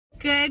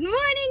Good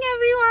morning,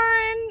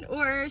 everyone,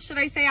 or should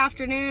I say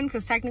afternoon,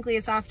 because technically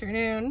it's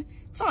afternoon.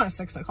 It's almost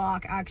 6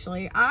 o'clock,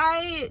 actually.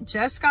 I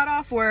just got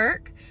off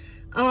work.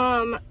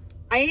 I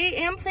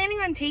am planning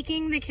on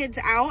taking the kids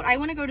out. I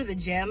want to go to the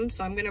gym,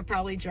 so I'm going to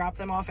probably drop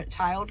them off at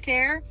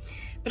childcare.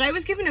 But I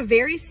was given a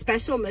very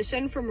special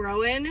mission from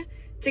Rowan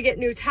to get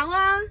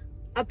Nutella,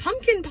 a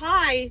pumpkin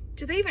pie.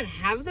 Do they even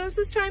have those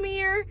this time of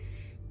year?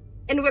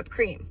 And whipped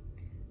cream.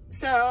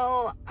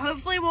 So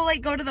hopefully we'll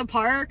like go to the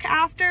park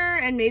after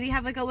and maybe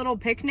have like a little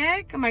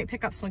picnic. I might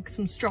pick up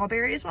some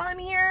strawberries while I'm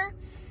here.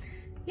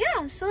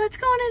 Yeah, so let's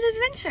go on an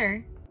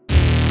adventure.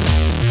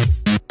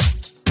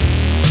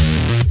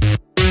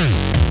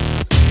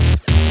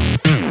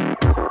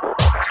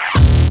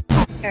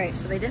 All right,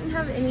 so they didn't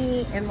have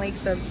any in like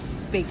the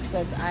baked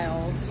goods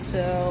aisle.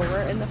 So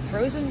we're in the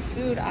frozen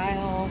food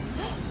aisle.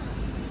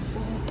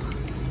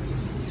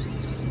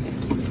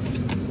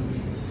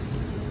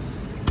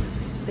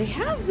 They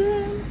have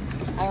them.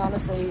 I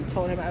honestly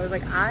told him, I was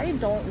like, I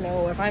don't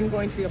know if I'm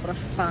going to be able to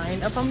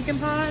find a pumpkin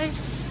pie.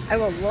 I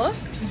will look,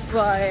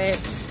 but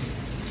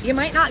you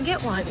might not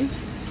get one.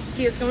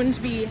 He is going to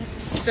be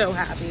so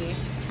happy.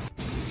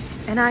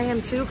 And I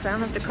am too, because I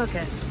don't have to cook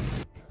it.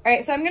 All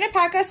right, so I'm gonna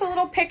pack us a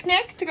little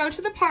picnic to go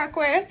to the park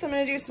with. I'm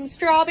gonna do some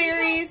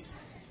strawberries.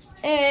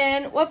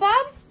 And what,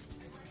 Bob?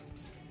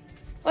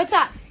 What's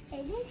that?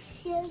 Is this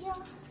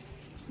cereal?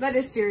 That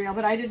is cereal,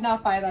 but I did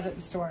not buy that at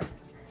the store.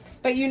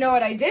 But you know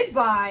what I did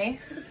buy?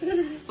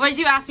 What did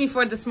you ask me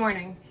for this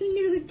morning?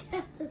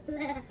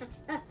 Nutella.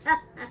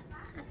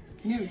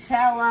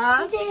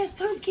 Nutella. Did they have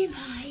pumpkin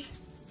pie?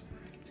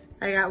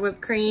 I got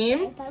whipped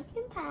cream.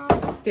 Pumpkin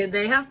pie. Did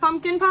they have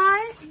pumpkin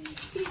pie?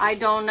 I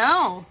don't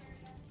know.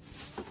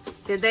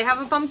 Did they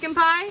have a pumpkin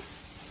pie?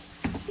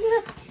 This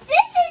is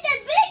the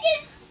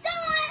biggest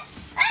store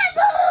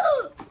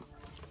ever!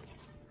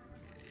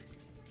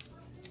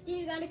 Do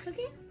you gotta cook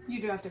it? You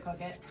do have to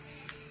cook it.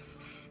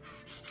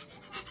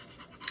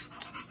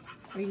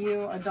 Are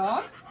you a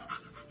dog?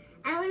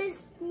 I want to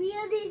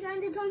smear these on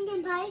the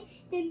pumpkin pie,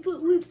 then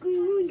put whipped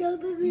cream on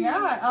top of it.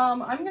 Yeah,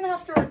 I'm going to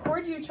have to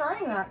record you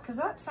trying that because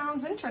that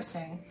sounds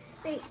interesting.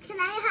 Wait, can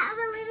I have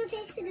a little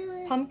taste to do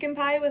it? Pumpkin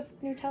pie with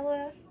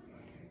Nutella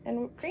and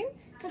whipped cream?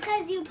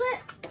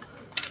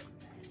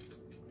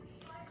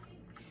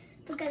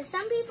 Because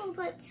some people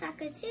put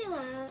chocolate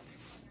syrup.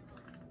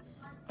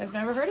 I've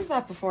never heard of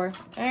that before.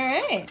 All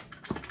right.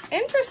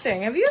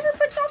 Interesting. Have you ever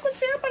put chocolate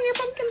syrup on your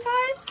pumpkin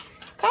pie?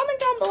 Comment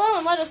down below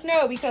and let us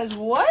know because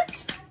what?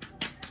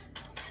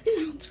 That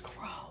sounds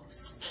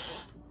gross.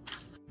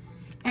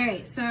 All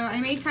right, so I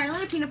made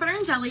Kylan a peanut butter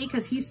and jelly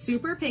because he's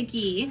super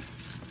picky.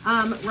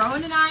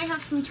 Rowan and I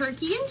have some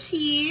turkey and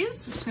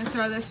cheese. We're just gonna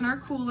throw this in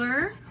our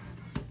cooler.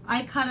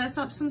 I cut us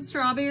up some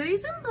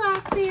strawberries and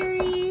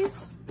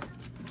blackberries.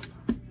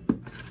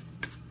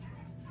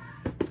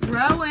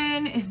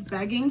 Rowan is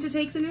begging to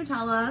take the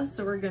Nutella,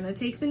 so we're gonna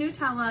take the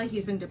Nutella.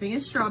 He's been dipping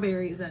his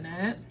strawberries in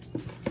it.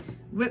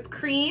 Whipped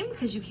cream,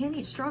 because you can't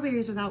eat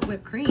strawberries without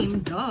whipped cream,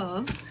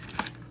 duh.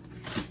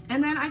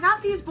 And then I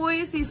got these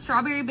boys these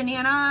strawberry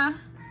banana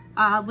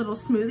little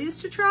smoothies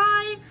to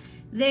try.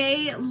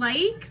 They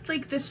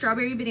like the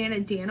strawberry banana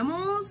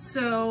Danimals,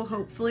 so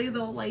hopefully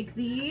they'll like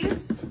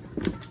these.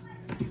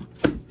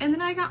 And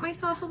then I got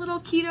myself a little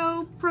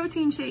keto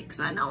protein shake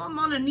because I know I'm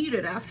gonna need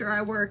it after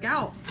I work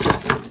out.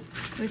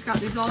 We just got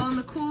these all in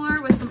the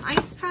cooler with some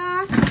ice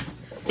packs.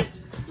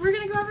 We're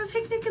gonna go have a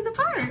picnic in the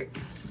park.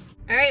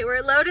 All right,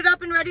 we're loaded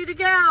up and ready to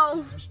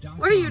go.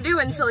 What are you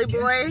doing, silly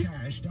boy?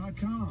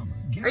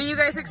 Are you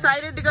guys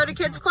excited to go to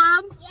Kids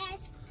Club?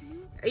 Yes.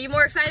 Are you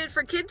more excited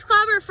for Kids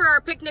Club or for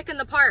our picnic in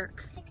the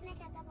park? Picnic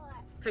at the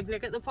park.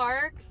 Picnic at the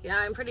park? Yeah,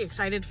 I'm pretty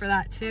excited for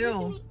that too.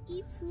 Are we gonna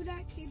eat food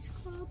at Kids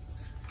Club?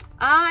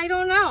 I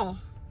don't know.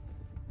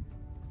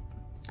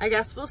 I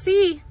guess we'll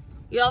see.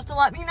 You'll have to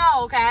let me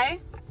know, okay?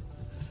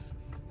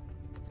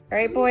 All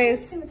right,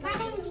 boys. My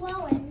name is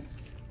Rowan.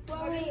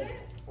 Rowan?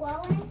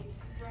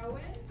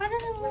 I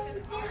don't know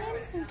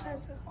hand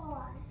sanitizer.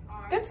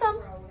 Get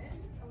some.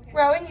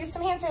 Rowan, use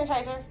some hand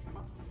sanitizer.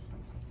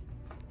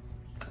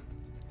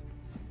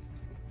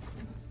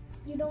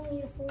 You don't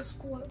need a full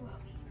squirt, Rowan.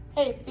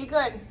 Hey, be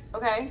good,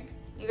 okay?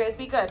 You guys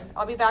be good.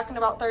 I'll be back in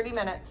about 30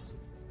 minutes,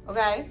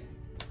 okay?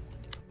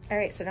 All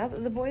right, so now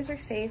that the boys are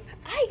safe,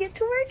 I get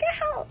to work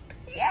out.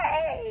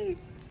 Yay!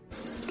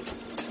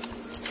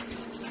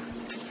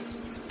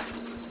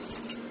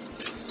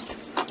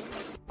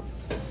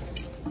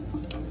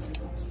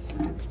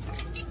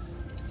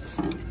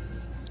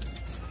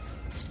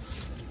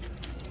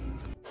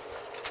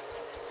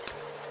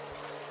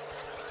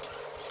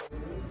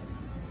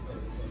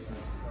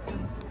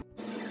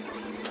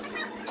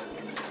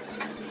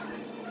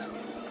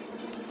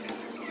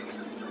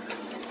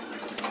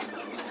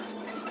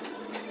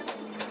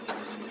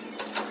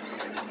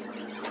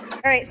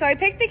 All right, so I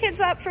picked the kids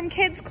up from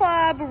Kids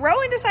Club.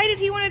 Rowan decided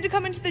he wanted to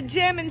come into the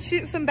gym and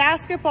shoot some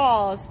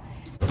basketballs.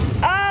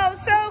 Oh,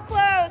 so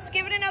close.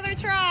 Give it another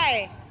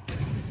try.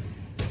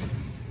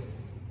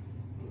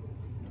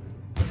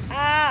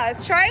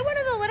 Let's try one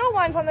of the little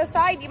ones on the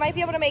side. You might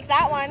be able to make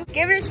that one.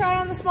 Give it a try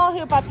on the small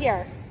hoop up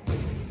here.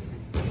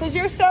 Because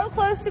you're so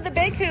close to the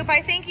big hoop,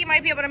 I think you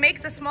might be able to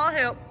make the small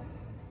hoop.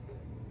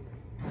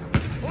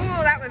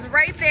 Ooh, that was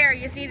right there.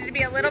 You just needed to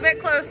be a little bit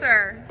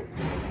closer.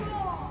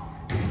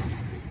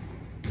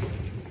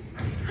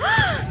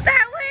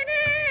 That went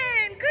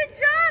in! Good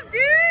job,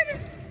 dude!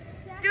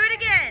 Do it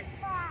again.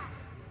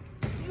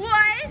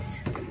 What?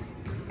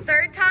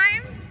 Third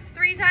time?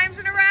 3 times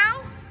in a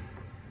row?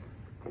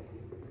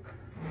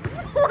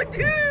 Oh,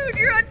 dude,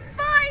 you're on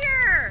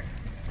fire!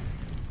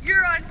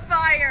 You're on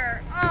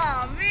fire.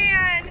 Oh,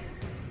 man.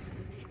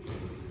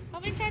 How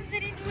many times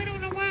did he do it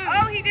in a row?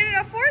 Oh, he did it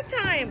a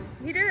 4th time.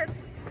 He did it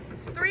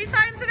 3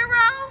 times in a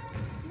row?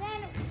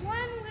 Then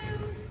one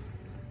lose.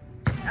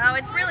 Oh,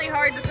 it's really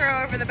hard to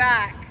throw over the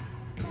back.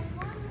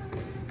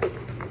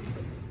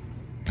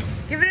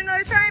 Give it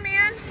another try,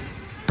 man.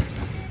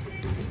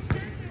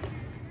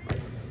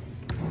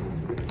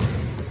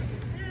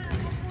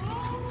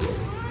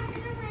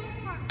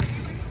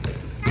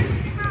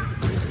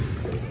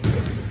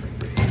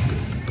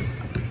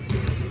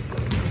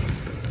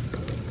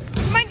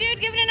 Come on, dude,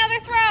 give it another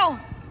throw.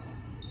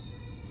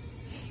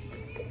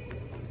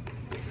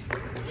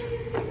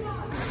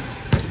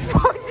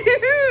 Oh,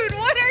 dude,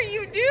 what are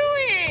you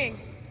doing?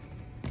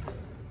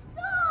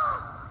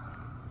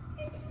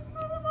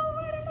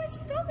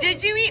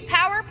 Did you eat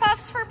Power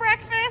Puffs for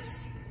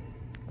breakfast?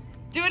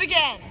 Do it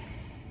again.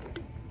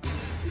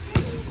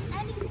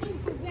 Anything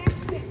for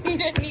breakfast. You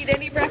didn't eat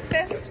any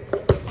breakfast?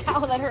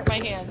 Ow, that hurt my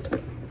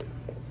hand.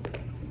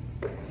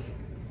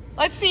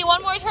 Let's see,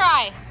 one more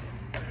try.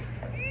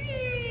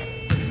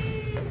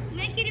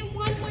 Make it in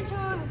one more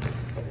time.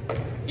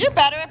 You're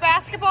better at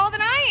basketball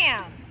than I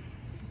am.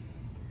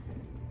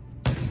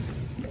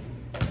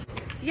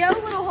 Yo,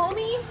 little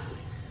homie,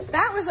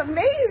 that was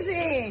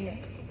amazing.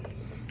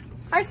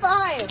 High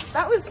five.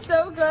 That was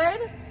so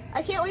good.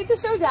 I can't wait to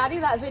show Daddy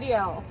that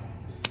video.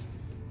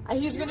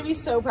 He's gonna be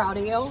so proud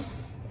of you.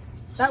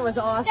 That was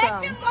awesome.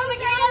 That's the moment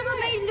I ever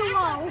made in the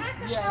wall.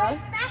 Yeah.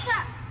 Back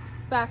up.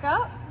 Back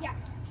up? Yeah.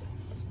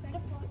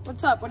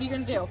 What's up? What are you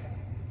gonna do?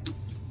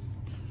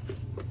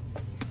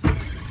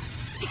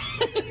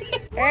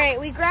 All right,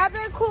 we grabbed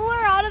our cooler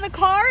out of the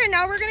car and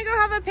now we're gonna go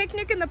have a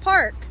picnic in the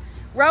park.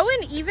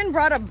 Rowan even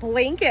brought a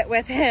blanket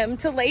with him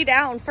to lay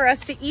down for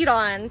us to eat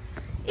on.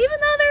 Even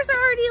though there's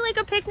already like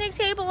a picnic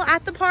table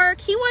at the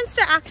park, he wants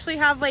to actually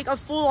have like a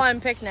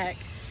full-on picnic.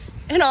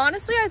 And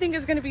honestly, I think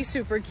it's gonna be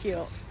super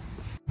cute.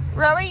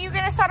 Rowan, you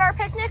gonna set our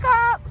picnic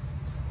up?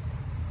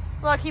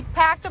 Look, he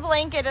packed a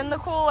blanket in the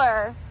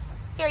cooler.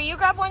 Here, you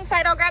grab one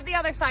side, I'll grab the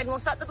other side, and we'll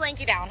set the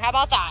blanket down. How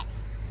about that?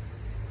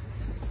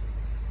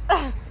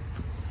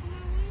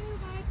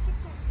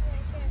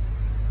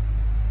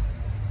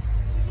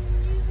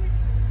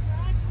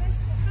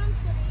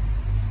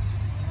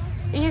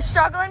 Are you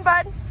struggling,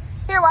 bud?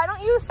 Here, why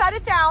don't you set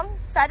it down,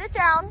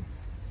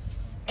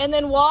 and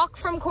then walk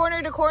from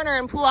corner to corner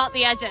and pull out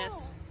the edges.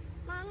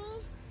 Mommy?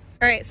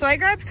 All right, so I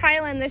grabbed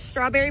Kylan this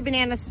strawberry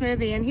banana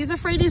smoothie, and he's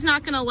afraid he's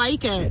not gonna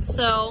like it,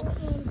 so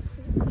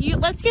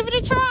let's give it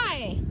a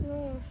try.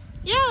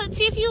 Yeah, let's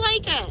see if you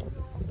like it.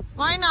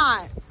 Why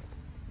not?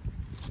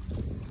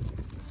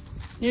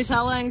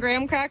 Nutella and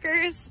graham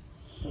crackers?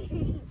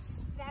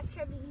 That's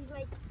gonna be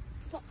like,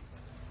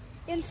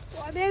 and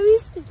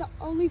strawberries is the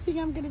only thing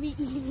I'm gonna be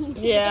eating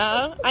today.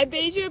 Yeah, I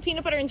made you a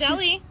peanut butter and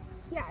jelly.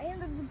 Yeah,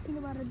 and the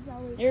peanut butter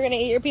jelly. You're gonna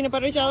eat your peanut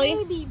butter jelly?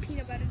 I'm gonna eat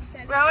peanut butter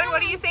jelly. Rowan,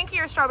 what do you think of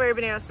your strawberry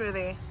banana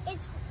smoothie?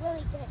 It's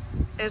really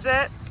good. Is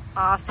it?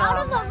 Awesome.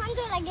 Out of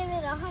 100, I give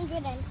it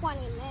 120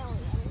 million.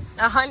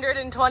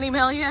 120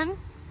 million?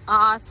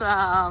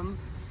 Awesome.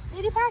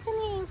 Did you pack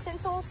any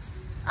utensils?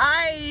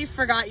 I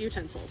forgot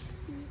utensils.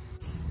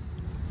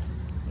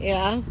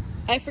 Yeah,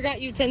 I forgot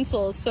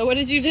utensils. So what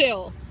did you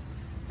do?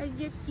 I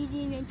just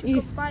eating and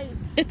took a bite.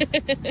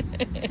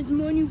 It's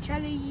more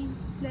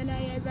Nutella than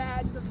I ever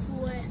had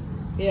before.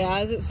 Yeah,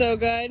 is it so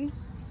good?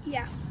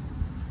 Yeah.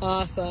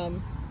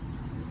 Awesome.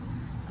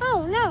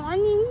 Oh no, I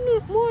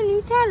need more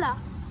Nutella.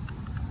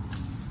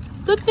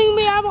 Good thing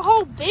we have a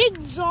whole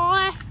big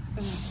jar.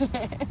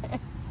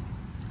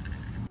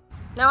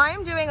 Now I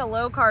am doing a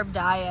low carb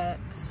diet,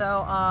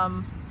 so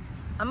I'm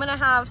gonna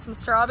have some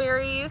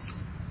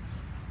strawberries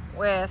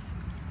with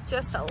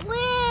just a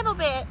little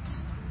bit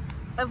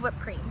of whipped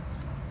cream.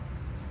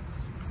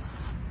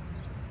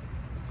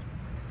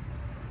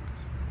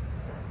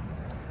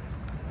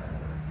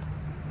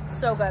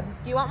 So good.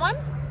 Do you want one?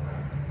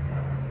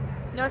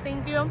 No,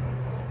 thank you.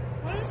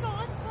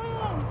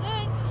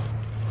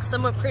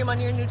 Some whipped cream on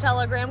your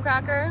Nutella graham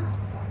cracker.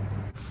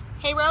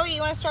 Hey, Rowie,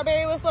 you want a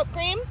strawberry with whipped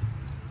cream?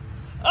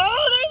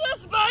 Oh, there's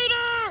a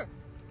spider!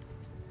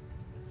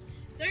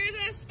 There's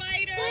a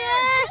spider!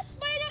 What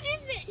spider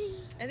is it?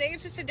 I think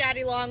it's just a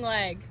daddy long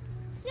leg.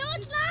 No,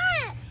 it's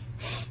not.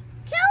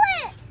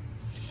 Kill it.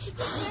 It's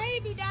a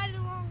baby daddy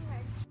long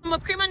leg.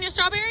 Whipped cream on your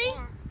strawberry?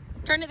 Yeah.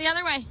 Turn it the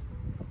other way.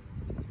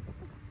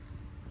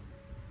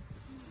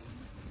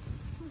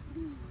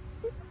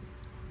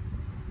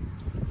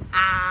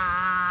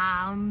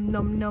 Ah,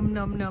 num num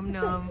num num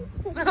num.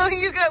 Oh,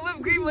 you got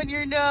whipped cream on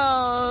your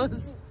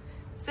nose.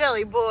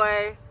 Silly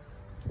boy.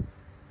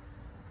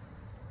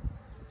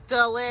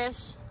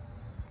 Delish.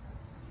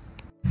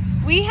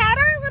 We had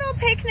our little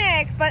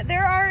picnic, but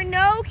there are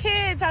no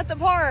kids at the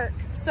park.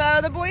 So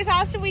the boys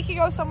asked if we could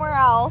go somewhere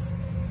else.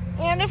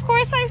 And of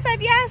course I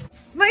said yes.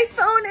 My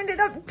phone ended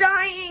up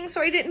dying,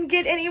 so I didn't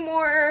get any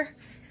more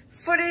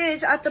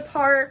footage at the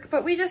park.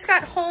 But we just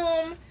got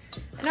home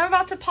and I'm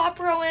about to pop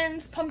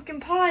Rowan's pumpkin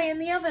pie in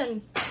the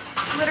oven.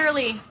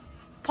 Literally,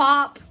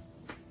 pop,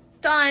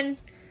 done.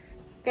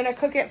 Gonna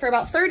cook it for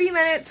about 30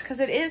 minutes because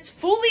it is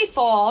fully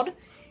thawed.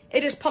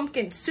 It is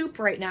pumpkin soup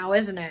right now,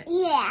 isn't it?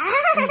 Yeah.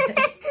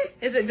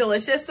 Is it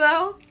delicious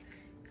though?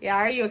 Yeah,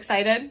 are you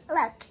excited?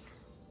 Look.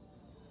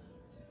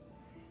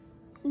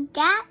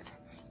 Gap,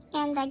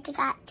 and I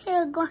got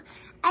two.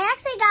 I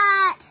actually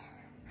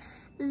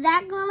got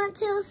that gonna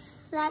tooth,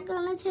 that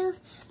gonna tooth,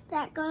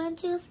 that gonna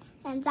tooth,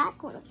 and that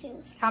gonna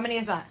tooth. How many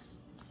is that?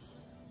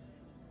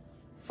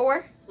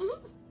 4?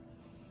 Mm-hmm.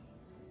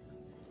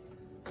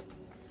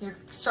 You're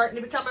starting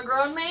to become a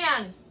grown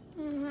man.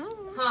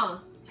 Mm-hmm. Huh?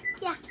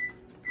 Yeah.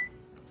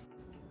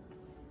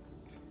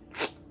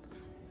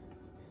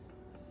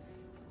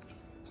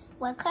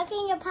 We're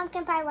cooking your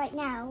pumpkin pie right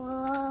now.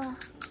 Whoa.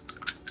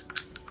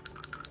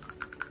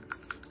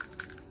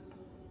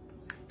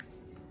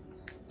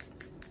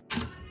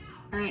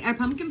 All right, our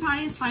pumpkin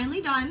pie is finally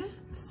done.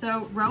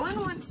 So Rowan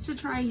wants to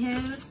try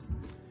his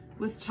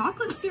with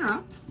chocolate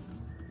syrup.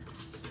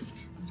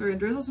 So we're gonna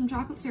drizzle some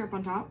chocolate syrup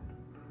on top.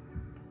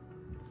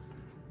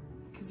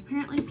 Because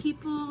apparently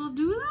people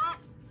do that.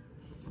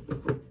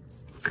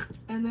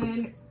 And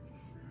then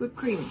whipped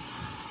cream.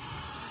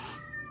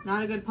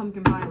 Not a good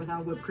pumpkin pie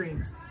without whipped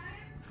cream.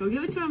 Let's go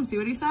give it to him, see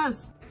what he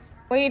says.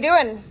 What are you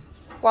doing?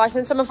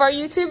 Watching some of our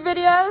YouTube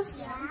videos?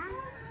 Yeah.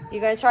 You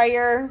gonna try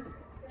your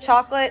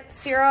chocolate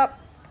syrup?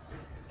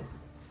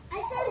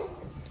 I said.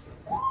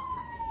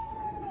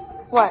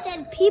 What? I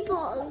said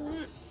people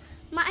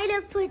might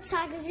have put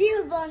chocolate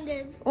syrup on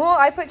them. Well,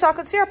 I put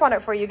chocolate syrup on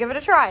it for you. Give it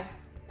a try.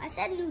 I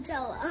said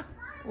Nutella.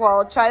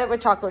 Well, try it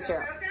with chocolate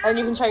syrup. And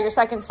you can try your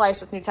second slice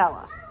with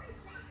Nutella.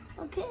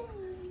 Okay.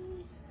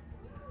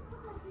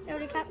 You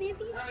already cut me a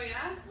piece? Oh,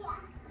 yeah?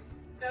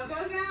 Go,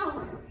 go,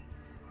 go.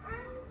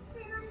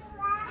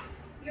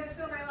 You gonna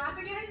sit on my lap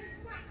again?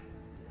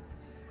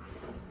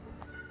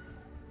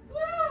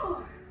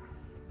 Woo!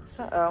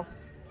 Uh-oh.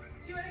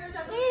 Do you want to go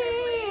touch the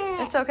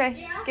Yeah. It's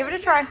okay. Give it a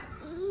try.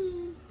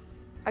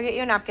 I'll get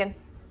you a napkin.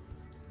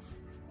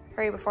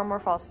 Hurry before more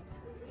falls.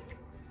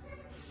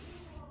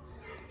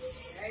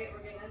 All right, we're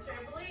getting a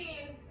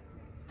trampoline.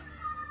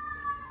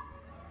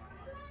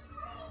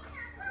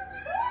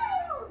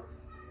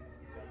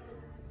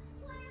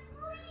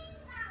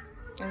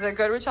 Is it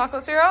good with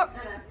chocolate syrup?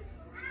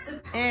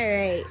 All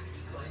right.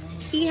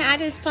 He had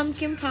his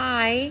pumpkin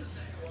pie.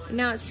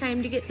 Now it's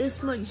time to get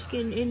this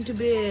munchkin into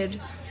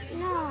bed.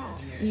 No.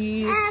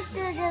 Yes.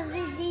 After the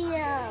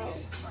video.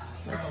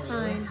 That's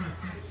fine.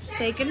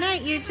 Say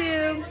goodnight,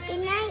 YouTube.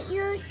 Good night,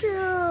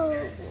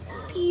 YouTube.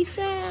 Peace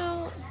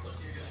out.